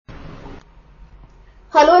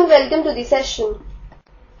Hello and welcome to the session.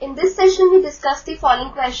 In this session we discuss the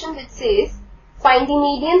following question which says, find the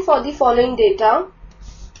median for the following data.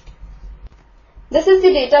 This is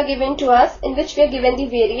the data given to us in which we are given the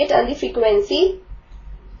variate and the frequency.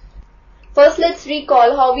 First let's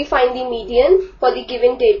recall how we find the median for the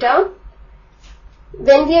given data.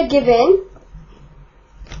 When we are given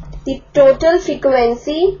the total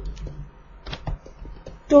frequency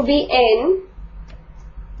to be n,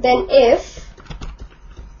 then if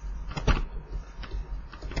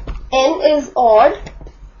n is odd,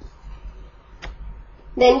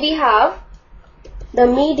 then we have the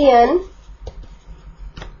median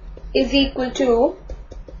is equal to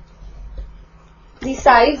the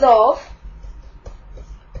size of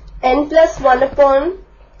n plus 1 upon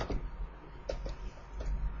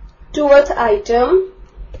 2th item,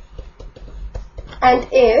 and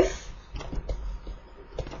if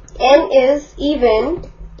n is even,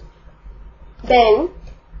 then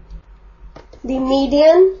the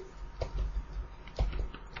median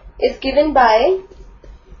is given by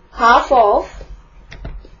half of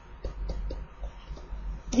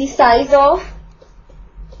the size of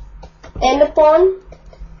n upon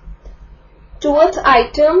 2th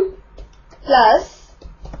item plus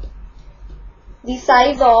the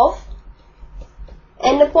size of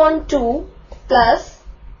n upon 2 plus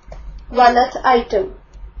 1th item.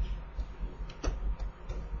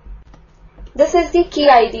 This is the key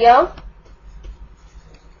idea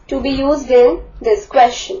to be used in this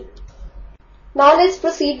question. Now let's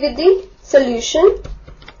proceed with the solution.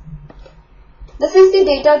 This is the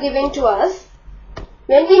data given to us.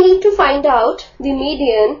 When we need to find out the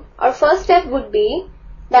median, our first step would be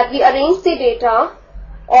that we arrange the data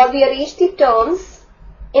or we arrange the terms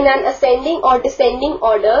in an ascending or descending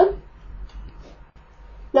order.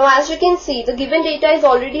 Now as you can see, the given data is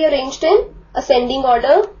already arranged in ascending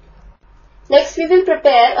order. Next we will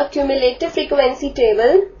prepare a cumulative frequency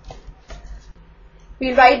table.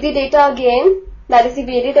 We write the data again, that is the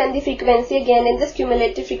variate and the frequency again in this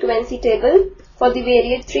cumulative frequency table. For the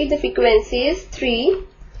variate 3, the frequency is 3,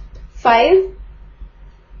 5,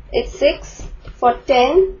 it's 6, for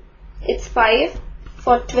 10, it's 5,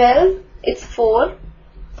 for 12, it's 4,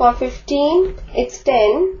 for 15, it's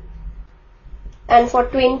 10, and for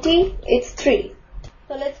 20, it's 3.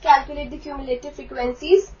 So let's calculate the cumulative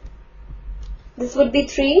frequencies. This would be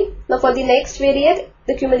 3. Now for the next variate,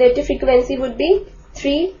 the cumulative frequency would be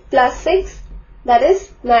 3 plus 6, that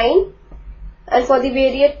is 9. And for the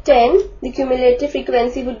variate 10, the cumulative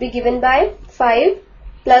frequency would be given by 5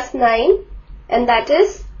 plus 9, and that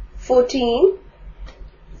is 14.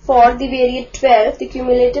 For the variate 12, the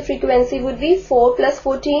cumulative frequency would be 4 plus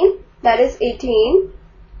 14, that is 18.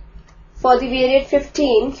 For the variate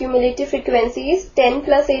 15, cumulative frequency is 10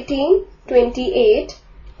 plus 18, 28.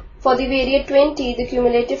 For the variate 20, the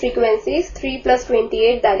cumulative frequency is 3 plus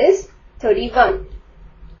 28, that is 31.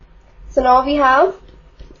 So now we have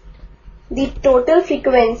the total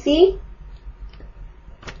frequency,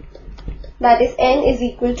 that is n is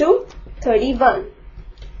equal to 31.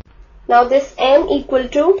 Now this n equal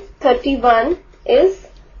to 31 is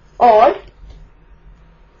odd.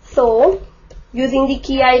 So using the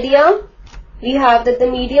key idea, we have that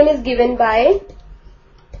the median is given by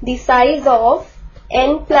the size of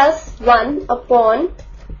n plus 1 upon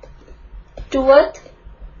 2th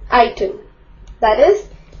item. That is,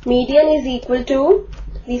 median is equal to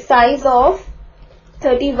the size of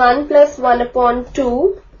 31 plus 1 upon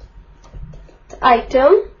 2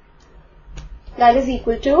 item, that is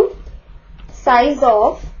equal to size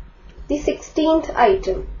of the 16th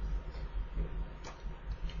item.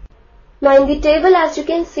 Now in the table, as you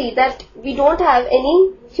can see that we don't have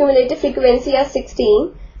any cumulative frequency as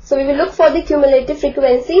 16. So we will look for the cumulative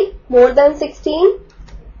frequency more than 16,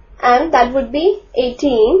 and that would be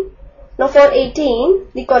 18. Now for 18,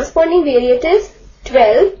 the corresponding variate is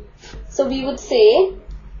 12. So we would say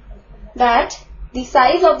that the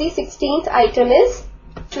size of the 16th item is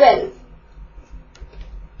 12.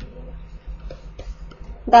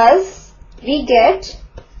 Thus, we get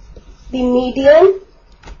the median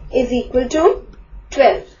is equal to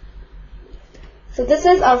 12. So this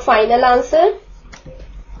is our final answer.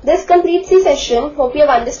 This completes the session. Hope you have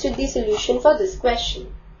understood the solution for this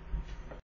question.